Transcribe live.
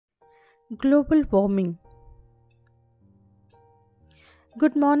Global warming.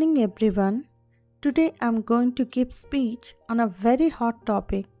 Good morning everyone. Today I'm going to give speech on a very hot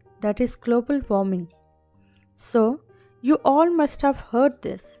topic, that is global warming. So, you all must have heard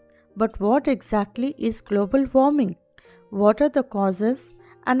this, but what exactly is global warming? What are the causes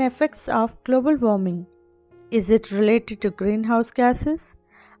and effects of global warming? Is it related to greenhouse gases?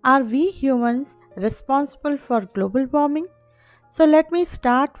 Are we humans responsible for global warming? So let me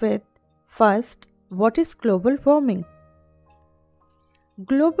start with first, what is global warming?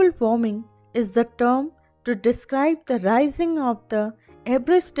 Global warming is the term to describe the rising of the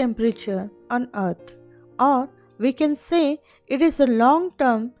average temperature on Earth, or we can say it is a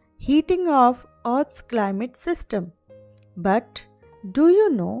long-term heating of Earth's climate system. But do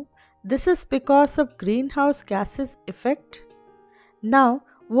you know this is because of greenhouse gases effect? Now,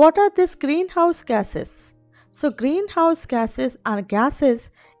 what are these greenhouse gases? So, greenhouse gases are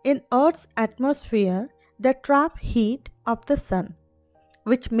gases in Earth's atmosphere that trap heat of the sun,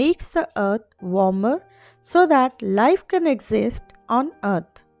 which makes the Earth warmer so that life can exist on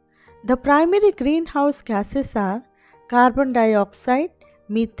Earth. The primary greenhouse gases are carbon dioxide,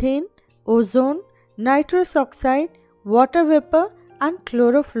 methane, ozone, nitrous oxide, water vapor, and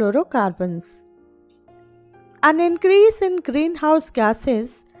chlorofluorocarbons. An increase in greenhouse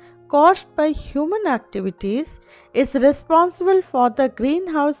gases caused by human activities is responsible for the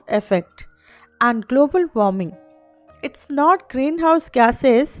greenhouse effect and global warming. It's not greenhouse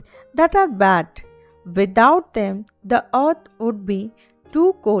gases that are bad. Without them, the earth would be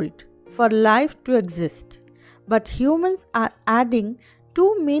too cold for life to exist. But humans are adding too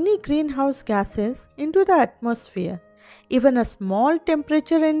many greenhouse gases into the atmosphere. Even a small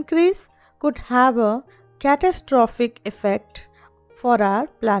temperature increase could have a catastrophic effect for our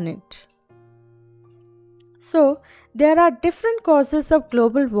planet. So, there are different causes of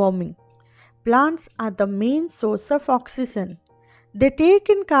global warming. Plants are the main source of oxygen. They take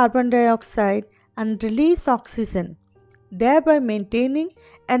in carbon dioxide and release oxygen, thereby maintaining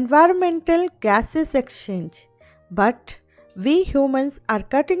environmental gases exchange. But we humans are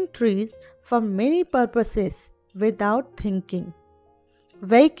cutting trees for many purposes without thinking.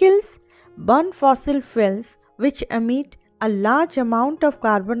 Vehicles burn fossil fuels which emit a large amount of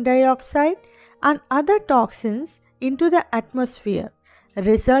carbon dioxide and other toxins into the atmosphere,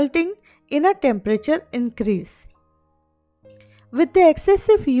 resulting in a temperature increase. With the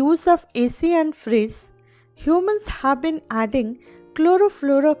excessive use of AC and fridge, humans have been adding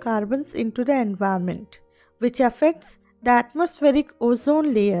chlorofluorocarbons into the environment, which affects the atmospheric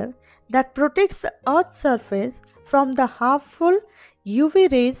ozone layer that protects the Earth's surface from the harmful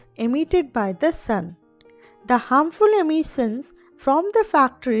UV rays emitted by the sun. The harmful emissions from the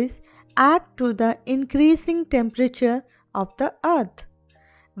factories add to the increasing temperature of the earth.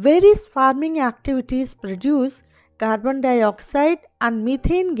 Various farming activities produce carbon dioxide and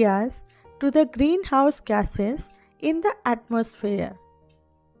methane gas to the greenhouse gases in the atmosphere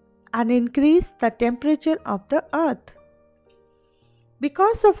and increase the temperature of the earth.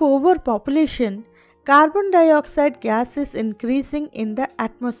 Because of overpopulation, carbon dioxide gas is increasing in the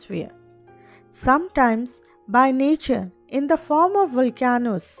atmosphere. Sometimes by nature in the form of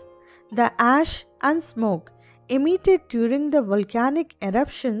volcanoes. The ash and smoke emitted during the volcanic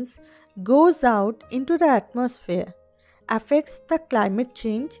eruptions goes out into the atmosphere, affects the climate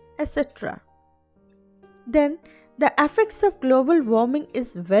change, etc. Then the effects of global warming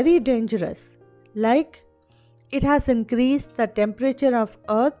is very dangerous, like it has increased the temperature of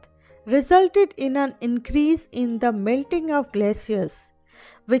earth, resulted in an increase in the melting of glaciers,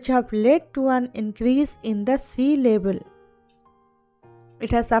 which have led to an increase in the sea level.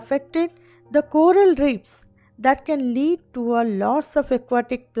 It has affected the coral reefs that can lead to a loss of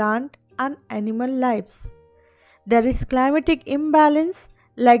aquatic plant and animal lives. There is climatic imbalance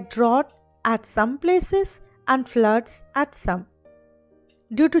like drought at some places and floods at some.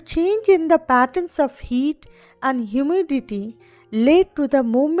 Due to change in the patterns of heat and humidity led to the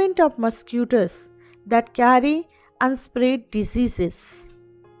movement of mosquitoes that carry and spread diseases.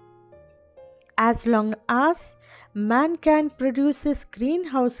 As long as mankind produces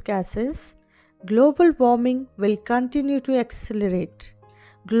greenhouse gases, global warming will continue to accelerate.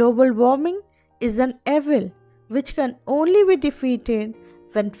 Global warming is an evil which can only be defeated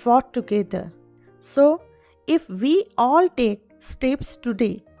when fought together. So, if we all take steps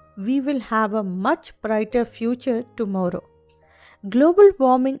today, we will have a much brighter future tomorrow. Global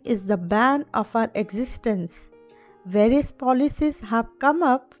warming is the bane of our existence. Various policies have come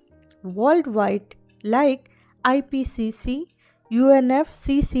up worldwide like IPCC,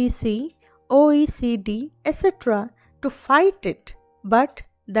 UNFCCC, OECD, etc. to fight it, but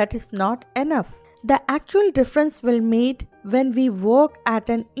that is not enough. The actual difference will be made when we work at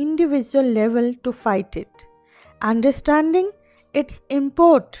an individual level to fight it. Understanding its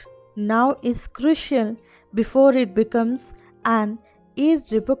import now is crucial before it becomes an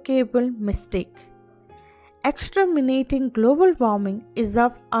irrevocable mistake. Exterminating global warming is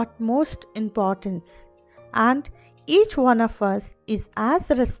of utmost importance, and each one of us is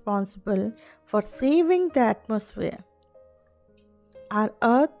as responsible for saving the atmosphere, our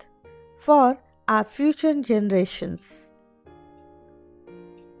earth, for our future generations.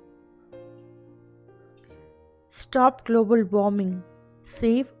 Stop global warming.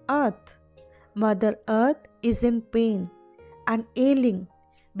 Save Earth. Mother Earth is in pain and ailing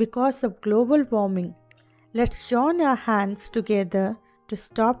because of global warming. Let's join our hands together to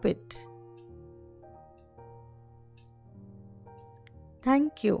stop it.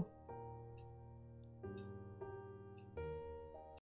 Thank you.